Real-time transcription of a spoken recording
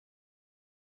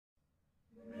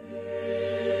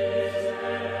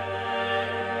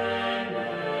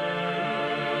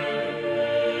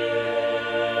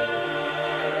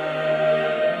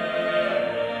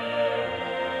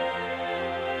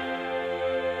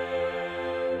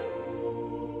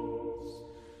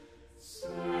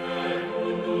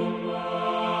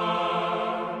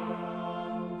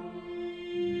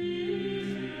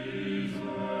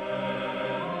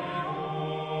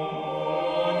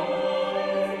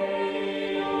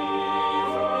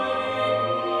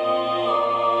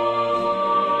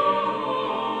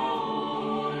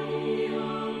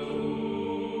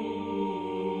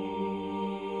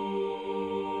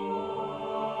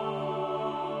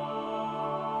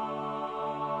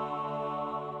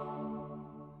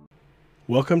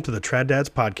Welcome to the Trad Dads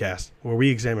podcast, where we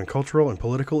examine cultural and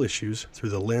political issues through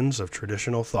the lens of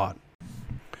traditional thought.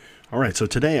 All right, so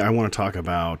today I want to talk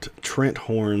about Trent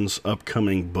Horn's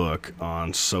upcoming book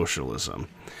on socialism.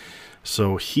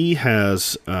 So he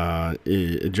has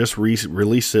just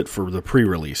released it for the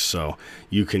pre-release, so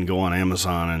you can go on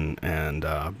Amazon and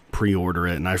pre-order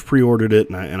it. And I've pre-ordered it,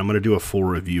 and I'm going to do a full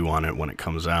review on it when it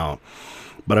comes out.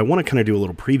 But I want to kind of do a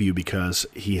little preview because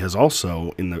he has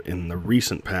also, in the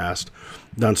recent past,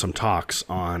 done some talks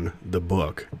on the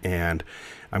book. And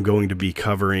I'm going to be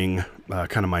covering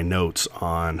kind of my notes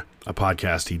on a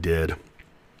podcast he did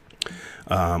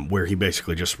where he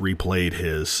basically just replayed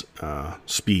his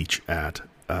speech at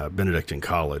Benedictine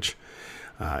College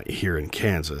here in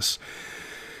Kansas.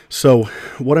 So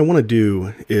what I want to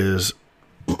do is,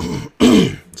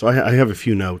 so I have a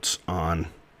few notes on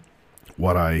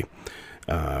what I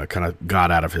kind of got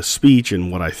out of his speech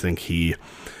and what I think he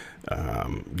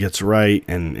gets right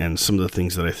and some of the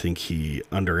things that I think he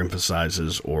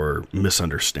underemphasizes or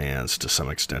misunderstands to some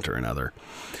extent or another.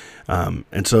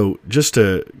 And so just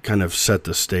to kind of set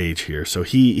the stage here, so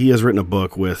he has written a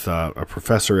book with a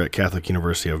professor at Catholic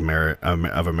University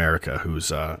of America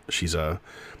who's she's a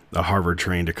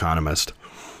Harvard-trained economist.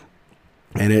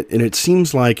 And it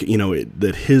seems like,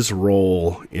 that his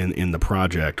role in the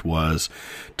project was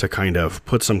to kind of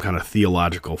put some kind of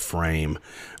theological frame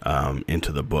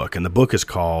into the book. And the book is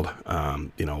called,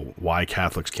 Why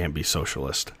Catholics Can't Be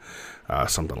Socialist,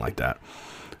 something like that.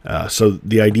 So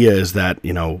the idea is that,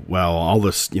 all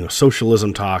this,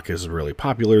 socialism talk is really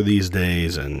popular these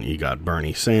days, and you got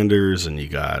Bernie Sanders and you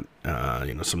got,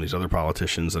 some of these other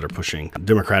politicians that are pushing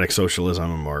democratic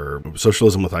socialism or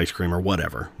socialism with ice cream or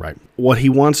whatever, right? What he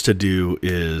wants to do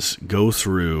is go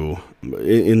through,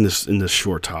 in this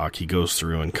short talk, he goes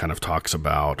through and kind of talks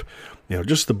about,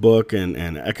 just the book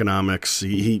and economics.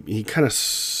 He kind of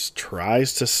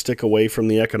tries to stick away from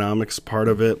the economics part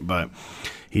of it, but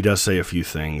he does say a few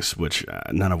things, which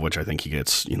none of which I think he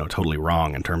gets, totally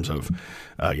wrong in terms of,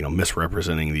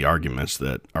 misrepresenting the arguments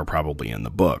that are probably in the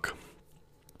book.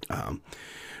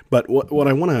 But what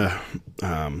I want to,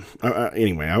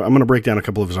 anyway, I'm going to break down a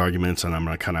couple of his arguments, and I'm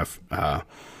going to kind of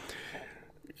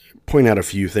point out a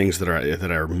few things that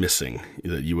are missing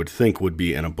that you would think would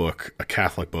be in a book, a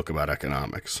Catholic book about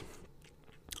economics.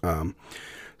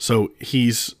 So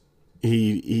he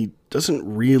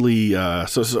doesn't really,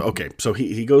 so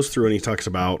he goes through and he talks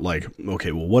about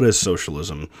what is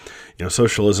socialism?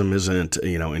 Socialism isn't,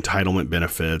 entitlement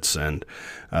benefits and,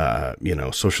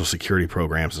 social security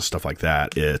programs and stuff like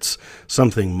that. It's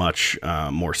something much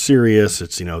more serious.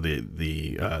 It's,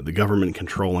 the government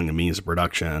controlling the means of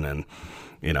production and,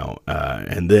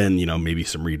 and then, maybe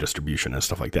some redistribution and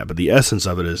stuff like that. But the essence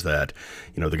of it is that,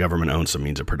 the government owns the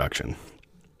means of production.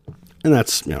 And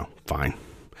that's, fine.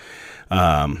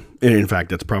 And in fact,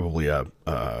 that's probably a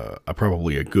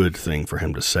good thing for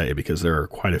him to say, because there are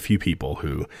quite a few people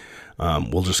who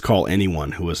will just call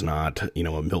anyone who is not, a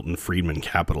Milton Friedman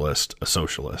capitalist a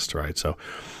socialist, right? So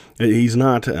he's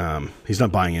not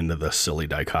buying into the silly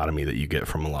dichotomy that you get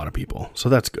from a lot of people. So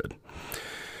that's good.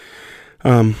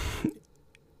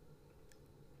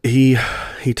 He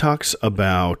talks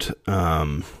about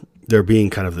there being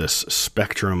kind of this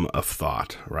spectrum of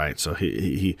thought, right? So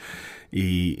he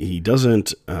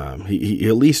doesn't, he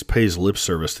at least pays lip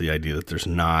service to the idea that there's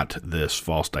not this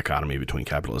false dichotomy between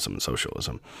capitalism and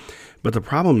socialism. But the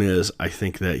problem is, I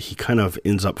think that he kind of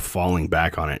ends up falling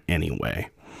back on it anyway.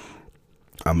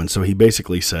 And so he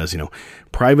basically says,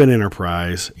 private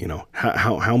enterprise,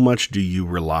 how much do you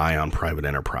rely on private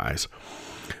enterprise?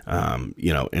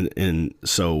 And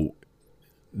so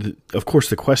of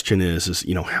course the question is,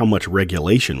 how much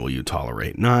regulation will you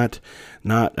tolerate? Not,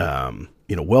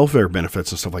 welfare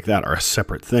benefits and stuff like that are a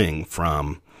separate thing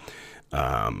from,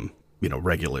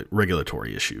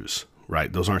 regulatory issues,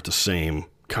 right? Those aren't the same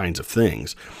kinds of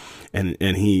things. And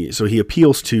he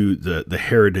appeals to the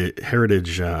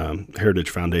Heritage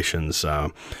Foundation's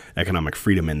Economic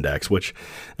Freedom Index, which,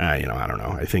 I don't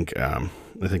know. I think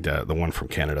the one from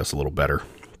Canada is a little better,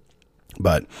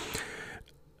 but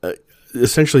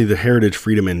essentially the Heritage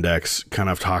Freedom Index kind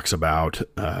of talks about,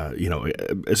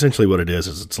 essentially what it is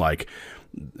it's like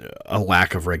a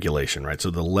lack of regulation, right?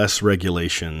 So the less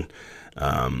regulation,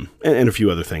 and a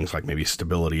few other things like maybe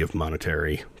stability of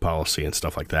monetary policy and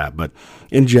stuff like that. But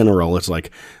in general, it's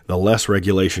like the less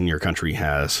regulation your country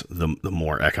has, the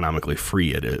more economically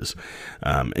free it is.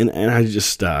 And I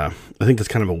just, I think that's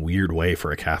kind of a weird way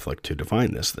for a Catholic to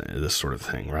define this sort of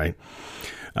thing, right?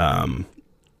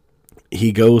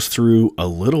 He goes through a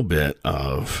little bit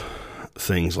of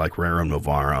things like Rerum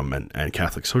Novarum and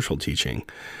Catholic social teaching,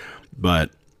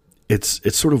 but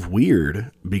it's sort of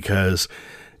weird because,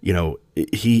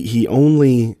 he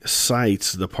only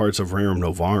cites the parts of Rerum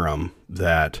Novarum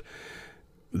that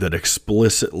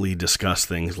explicitly discuss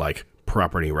things like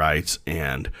property rights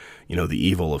and, the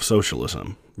evil of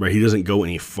socialism, right? He doesn't go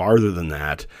any farther than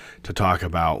that to talk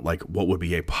about like what would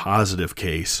be a positive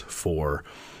case for,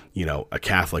 a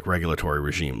Catholic regulatory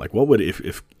regime. Like what would,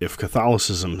 if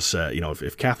Catholicism said,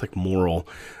 if Catholic moral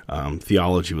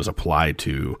theology was applied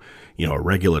to, a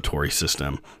regulatory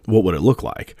system, what would it look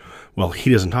like? Well, he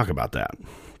doesn't talk about that.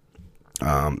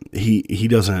 He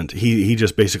doesn't, he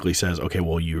just basically says, okay,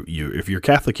 well, you, if you're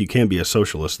Catholic, you can be a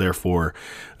socialist. Therefore,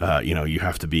 you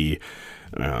have to be,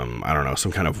 I don't know,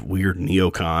 some kind of weird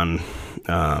neocon,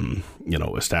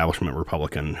 establishment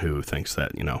Republican who thinks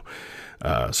that,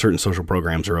 certain social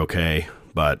programs are okay,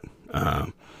 but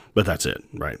that's it,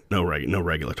 right? No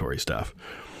regulatory stuff.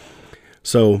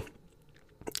 So,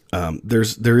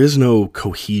 there is no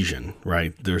cohesion,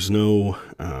 right? There's no,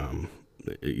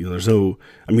 there's no,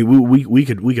 I mean, we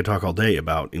could talk all day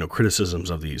about, criticisms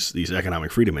of these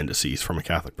economic freedom indices from a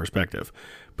Catholic perspective,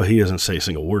 but he doesn't say a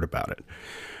single word about it.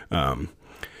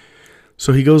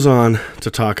 So he goes on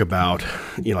to talk about,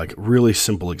 like really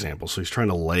simple examples. So he's trying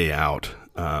to lay out,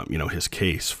 his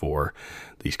case for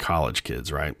these college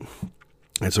kids, right?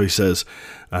 And so he says,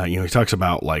 he talks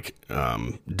about like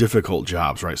difficult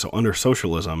jobs, right? So under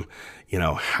socialism,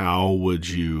 how would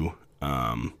you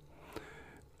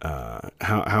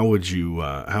how would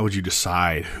you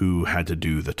decide who had to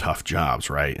do the tough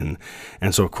jobs, right?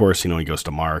 And so of course, he goes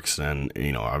to Marx, and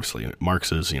obviously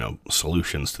Marx's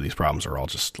solutions to these problems are all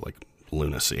just like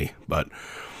lunacy, but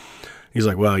he's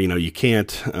like, well, you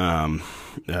can't, since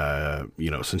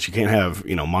you can't have,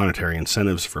 monetary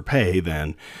incentives for pay,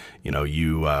 then,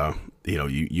 you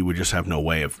would just have no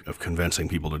way of convincing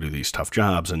people to do these tough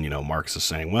jobs. And, Marx is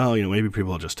saying, well, maybe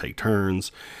people will just take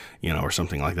turns, or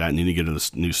something like that. And then you get into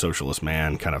this new socialist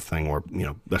man kind of thing where,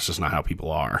 that's just not how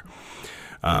people are.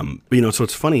 But, so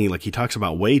it's funny, like he talks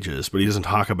about wages, but he doesn't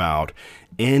talk about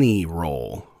any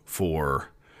role for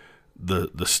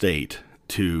the state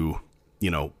to,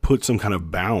 put some kind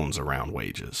of bounds around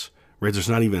wages, right? There's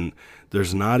not even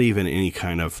any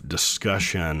kind of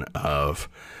discussion of,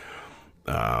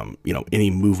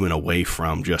 any movement away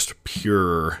from just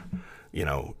pure,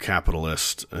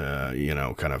 capitalist,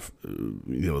 kind of,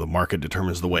 the market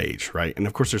determines the wage, right? And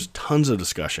of course, there's tons of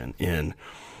discussion in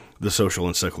the social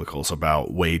encyclicals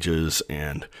about wages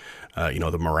and,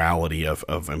 the morality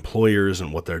of employers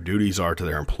and what their duties are to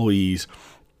their employees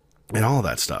and all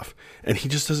that stuff. And he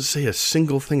just doesn't say a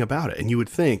single thing about it. And you would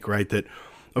think, right, that,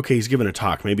 okay, he's giving a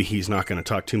talk. Maybe he's not going to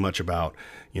talk too much about,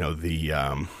 maybe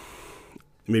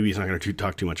he's not going to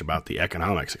talk too much about the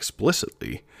economics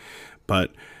explicitly,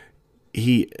 but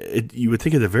you would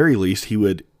think at the very least he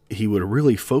would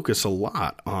really focus a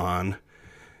lot on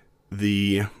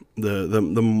the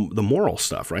moral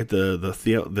stuff, right?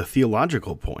 The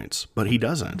theological points, but he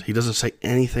doesn't. He doesn't say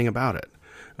anything about it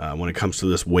when it comes to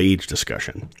this wage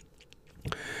discussion.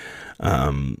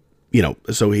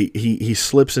 So he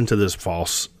slips into this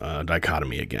false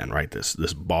dichotomy again, right?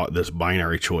 This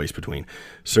binary choice between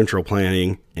central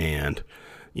planning and,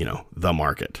 the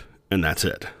market. And that's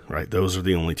it, right? Those are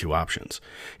the only two options.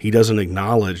 He doesn't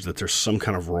acknowledge that there's some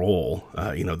kind of role,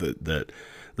 that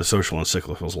the social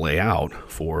encyclicals lay out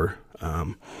for,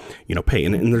 pay.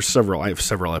 And I have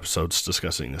several episodes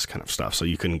discussing this kind of stuff. So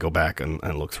you can go back and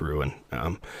look through and,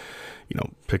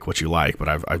 pick what you like, but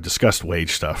I've discussed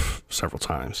wage stuff several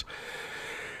times.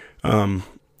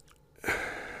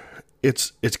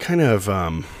 It's kind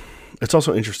of, it's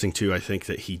also interesting too, I think,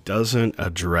 that he doesn't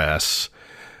address,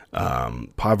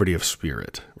 poverty of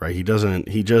spirit, right? He doesn't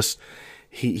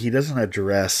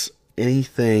address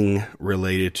anything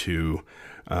related to,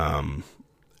 well,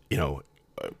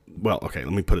 okay,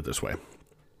 let me put it this way.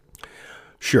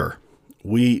 Sure.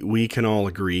 We can all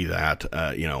agree that,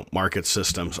 market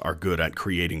systems are good at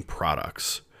creating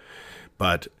products.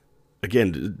 But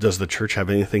again, does the church have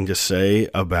anything to say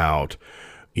about,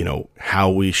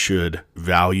 how we should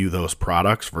value those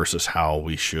products versus how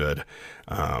we should,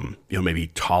 maybe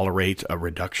tolerate a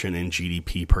reduction in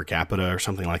GDP per capita or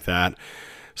something like that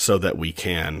so that we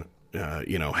can,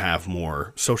 have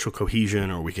more social cohesion,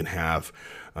 or we can have,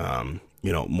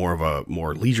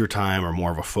 more leisure time, or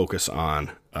more of a focus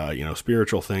on,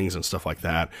 spiritual things and stuff like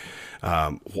that.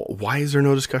 Why is there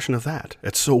no discussion of that?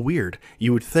 It's so weird.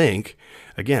 You would think,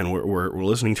 again, we're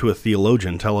listening to a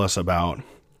theologian tell us about,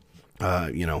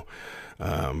 the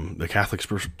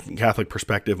Catholic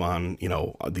perspective on,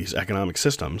 these economic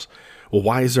systems. Well,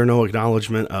 why is there no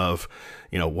acknowledgement of,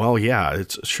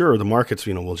 it's sure the markets,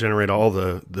 will generate all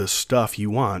the stuff you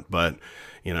want, but,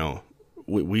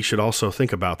 we should also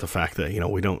think about the fact that,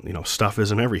 we don't, stuff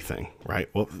isn't everything, right?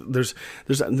 Well, there's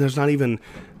not even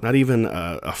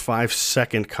a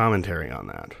 5-second commentary on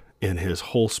that in his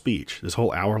whole speech, this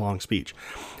whole hour-long speech.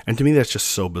 And to me, that's just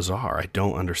so bizarre. I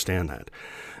don't understand that.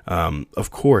 Of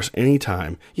course,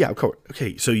 anytime, of course.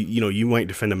 Okay. So, you might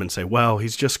defend him and say, well,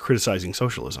 he's just criticizing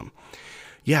socialism.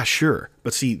 Yeah, sure.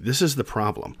 But see, this is the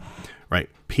problem, right?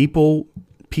 People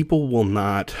will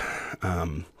not,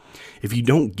 if you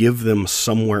don't give them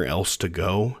somewhere else to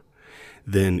go,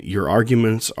 then your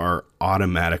arguments are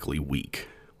automatically weak,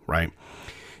 right?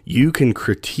 You can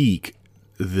critique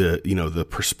the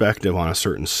perspective on a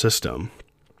certain system,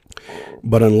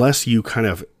 but unless you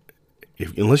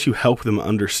unless you help them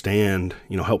understand,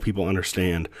 help people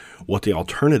understand what the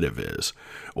alternative is,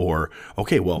 or,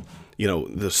 okay, well,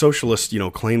 the socialists,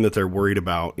 claim that they're worried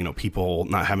about, people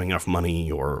not having enough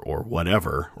money or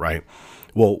whatever, right?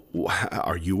 Well,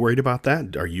 are you worried about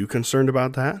that? Are you concerned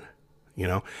about that?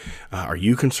 Are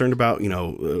you concerned about,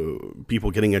 people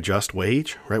getting a just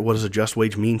wage, right? What does a just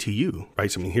wage mean to you,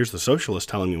 right? So, here's the socialists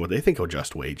telling me what they think a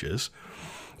just wage is.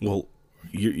 Well,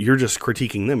 you're just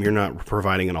critiquing them. You're not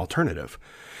providing an alternative.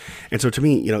 And so to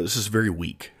me, this is very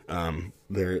weak.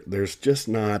 There's just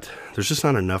not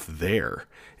enough there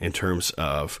in terms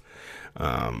of,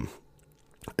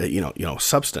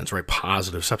 substance, right?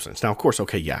 Positive substance. Now, of course,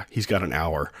 okay, yeah, he's got an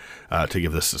hour to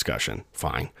give this discussion.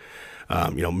 Fine.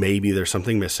 Maybe there's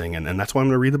something missing, and that's why I'm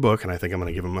going to read the book, and I think I'm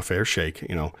going to give him a fair shake.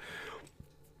 I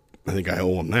think I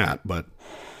owe him that, but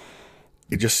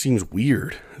it just seems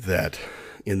weird that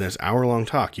in this hour-long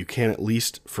talk, you can't at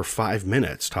least for 5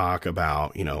 minutes talk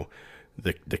about,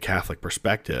 the Catholic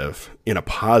perspective in a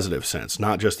positive sense,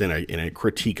 not just in a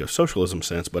critique of socialism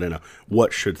sense, but in a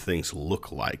what should things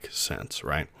look like sense,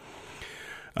 right?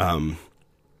 So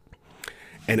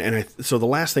the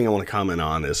last thing I want to comment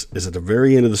on is at the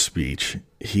very end of the speech,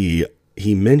 he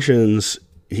mentions,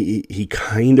 he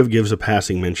kind of gives a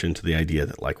passing mention to the idea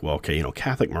that, like, well, okay,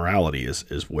 Catholic morality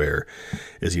is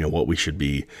what we should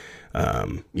be,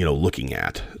 looking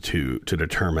at to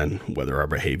determine whether our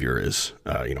behavior is,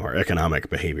 our economic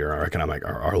behavior,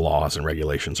 our laws and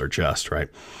regulations are just, right?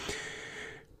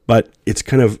 But it's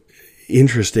kind of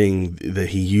interesting that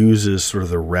he uses sort of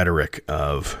the rhetoric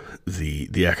of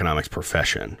the economics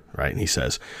profession, right? And he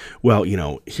says, well,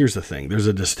 here's the thing. There's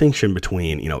a distinction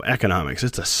between, economics.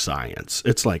 It's a science.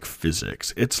 It's like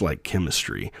physics. It's like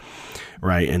chemistry,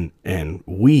 right? And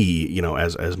we,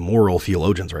 as moral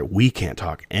theologians, right, we can't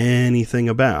talk anything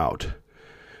about,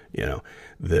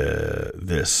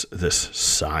 this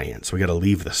science. We got to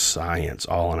leave the science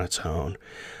all on its own,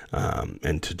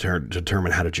 and to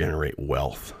determine how to generate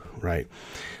wealth, right?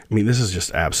 This is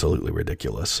just absolutely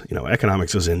ridiculous.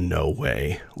 Economics is in no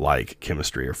way like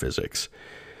chemistry or physics.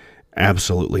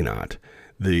 Absolutely not.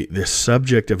 The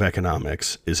subject of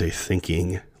economics is a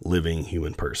thinking, living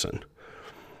human person.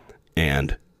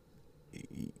 And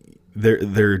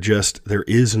there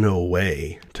is no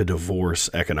way to divorce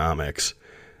economics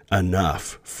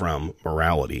enough from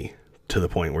morality to the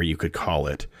point where you could call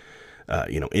it,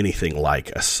 anything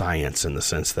like a science in the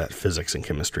sense that physics and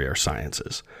chemistry are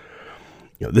sciences.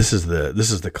 This is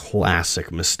the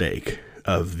classic mistake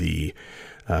of the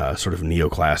sort of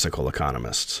neoclassical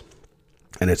economists,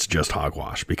 and it's just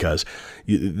hogwash because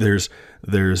this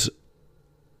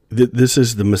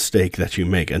is the mistake that you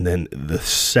make, and then the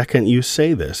second you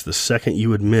say this, the second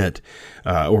you admit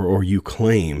or you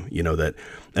claim, that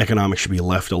economics should be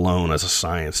left alone as a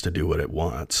science to do what it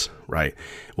wants, right?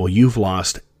 Well, you've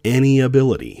lost any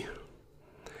ability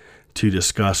to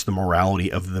discuss the morality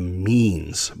of the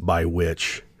means by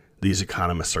which these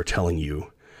economists are telling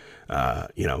you,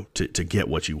 to get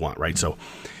what you want, right? So,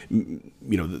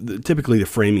 typically the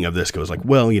framing of this goes like,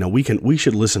 well, we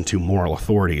should listen to moral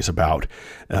authorities about,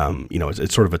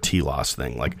 it's sort of a telos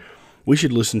thing. Like, we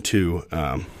should listen to,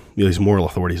 these moral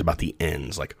authorities about the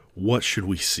ends. Like, what should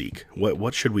we seek?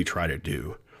 What should we try to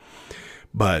do?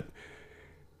 But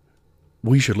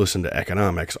we should listen to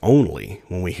economics only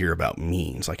when we hear about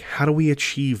means. Like, how do we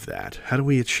achieve that? How do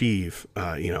we achieve,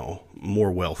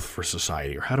 more wealth for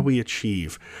society? Or how do we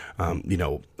achieve,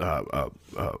 a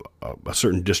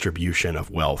certain distribution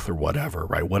of wealth or whatever,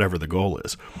 right? Whatever the goal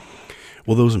is.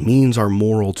 Well, those means are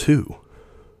moral too.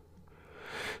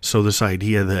 So this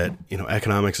idea that,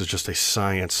 economics is just a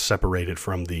science separated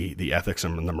from the ethics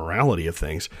and the morality of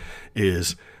things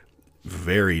is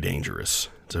very dangerous.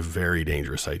 It's a very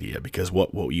dangerous idea, because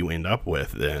what you end up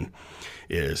with then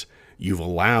is you've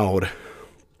allowed,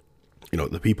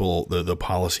 the people, the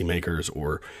policymakers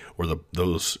or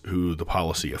those who the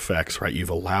policy affects, right? You've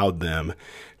allowed them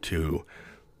to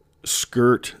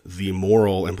skirt the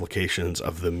moral implications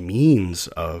of the means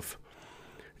of,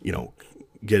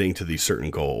 getting to these certain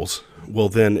goals, well,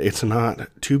 then it's not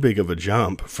too big of a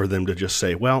jump for them to just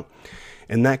say, well,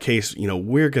 in that case,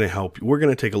 we're going to help. We're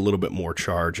going to take a little bit more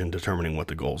charge in determining what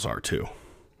the goals are too.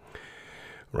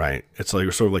 Right? It's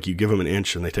like sort of like you give them an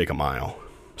inch and they take a mile.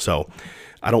 So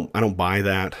I don't buy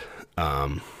that.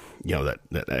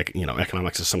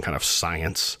 Economics is some kind of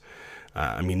science.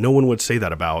 No one would say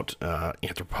that about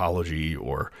anthropology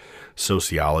or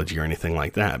sociology or anything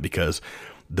like that, because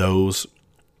those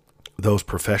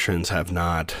professions have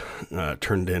not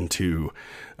turned into,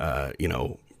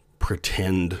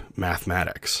 pretend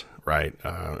mathematics, right?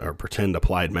 Or pretend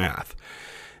applied math.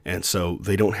 And so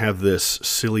they don't have this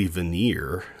silly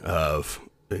veneer of,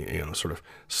 sort of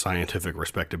scientific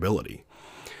respectability.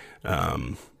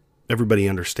 Everybody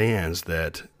understands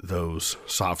that those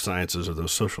soft sciences or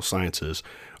those social sciences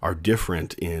are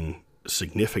different in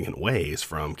significant ways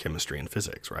from chemistry and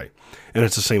physics, right? And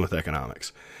it's the same with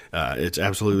economics. It's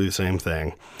absolutely the same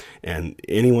thing. And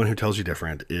anyone who tells you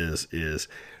different is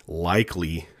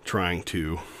likely trying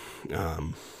to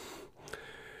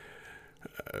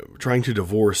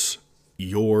divorce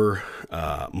your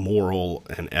moral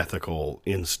and ethical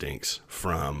instincts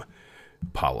from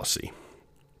policy,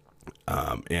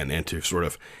 and to sort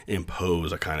of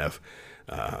impose a kind of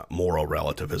moral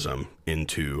relativism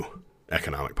into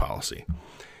economic policy.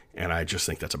 And I just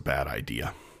think that's a bad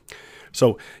idea.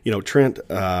 So, Trent,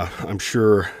 I'm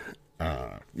sure,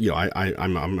 I'm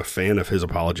a fan of his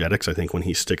apologetics. I think when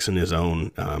he sticks in his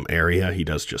own area, he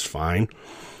does just fine.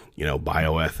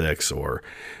 Bioethics or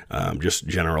just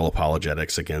general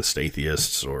apologetics against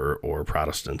atheists or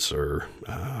Protestants or,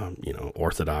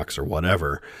 Orthodox or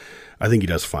whatever. I think he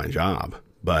does a fine job.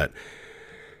 But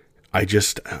I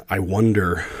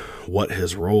wonder what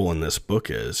his role in this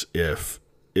book is,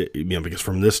 because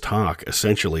from this talk,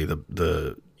 essentially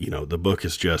the book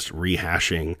is just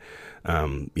rehashing,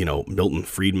 Milton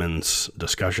Friedman's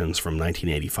discussions from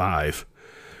 1985,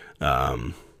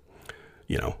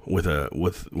 with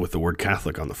the word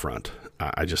Catholic on the front.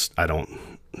 I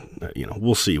don't,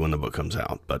 we'll see when the book comes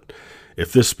out. But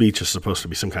if this speech is supposed to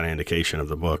be some kind of indication of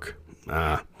the book,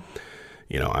 I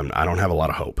don't have a lot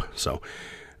of hope. So,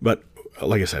 but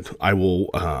like I said, I'm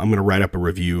going to write up a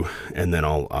review, and then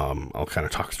I'll kind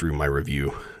of talk through my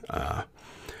review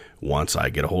once I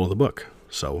get a hold of the book.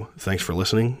 So thanks for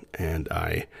listening, and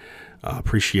I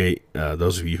appreciate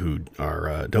those of you who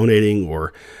are donating,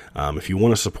 or if you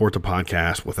want to support the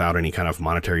podcast without any kind of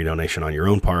monetary donation on your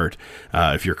own part.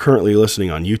 If you're currently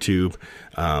listening on YouTube,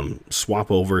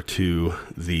 swap over to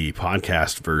the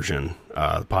podcast version,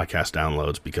 podcast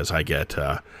downloads, because I get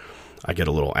a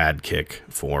little ad kick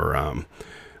for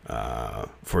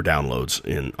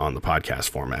downloads on the podcast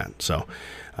format. So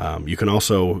you can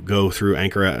also go through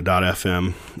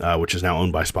Anchor.fm, which is now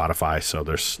owned by Spotify. So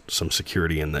there's some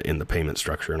security in the payment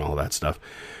structure and all that stuff.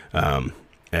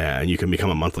 And you can become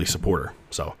a monthly supporter.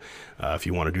 So if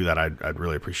you want to do that, I'd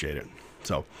really appreciate it.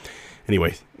 So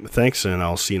anyway, thanks, and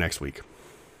I'll see you next week.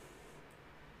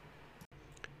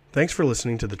 Thanks for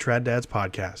listening to the Trad Dads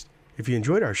podcast. If you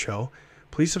enjoyed our show,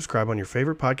 please subscribe on your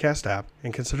favorite podcast app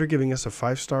and consider giving us a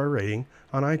 5-star rating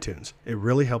on iTunes. It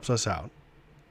really helps us out.